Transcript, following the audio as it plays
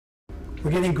We're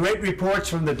getting great reports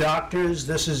from the doctors.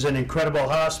 This is an incredible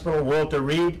hospital, Walter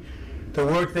Reed. The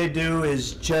work they do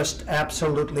is just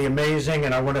absolutely amazing,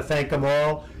 and I want to thank them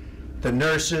all, the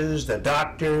nurses, the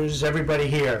doctors, everybody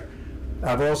here.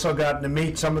 I've also gotten to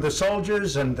meet some of the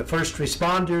soldiers and the first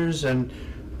responders, and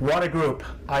what a group.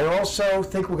 I also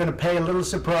think we're going to pay a little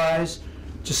surprise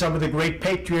to some of the great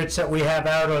patriots that we have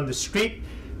out on the street,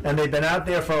 and they've been out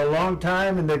there for a long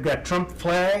time, and they've got Trump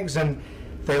flags, and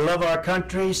they love our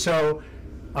country. So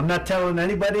I'm not telling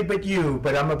anybody but you,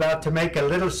 but I'm about to make a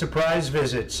little surprise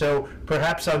visit. So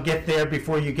perhaps I'll get there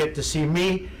before you get to see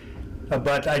me.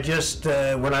 But I just,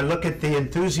 when I look at the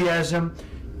enthusiasm,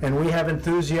 and we have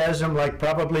enthusiasm like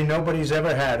probably nobody's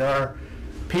ever had. Our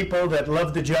people that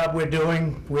love the job we're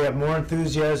doing, we have more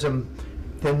enthusiasm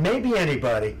than maybe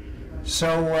anybody.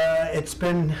 So it's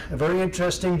been a very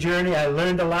interesting journey. I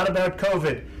learned a lot about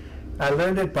COVID. I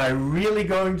learned it by really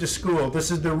going to school.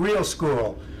 This is the real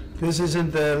school. This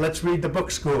isn't the let's read the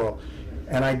book school.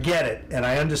 And I get it, and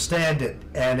I understand it,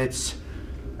 and it's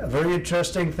a very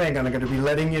interesting thing, and I'm going to be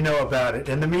letting you know about it.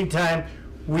 In the meantime,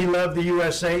 we love the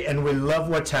USA, and we love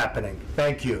what's happening.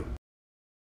 Thank you.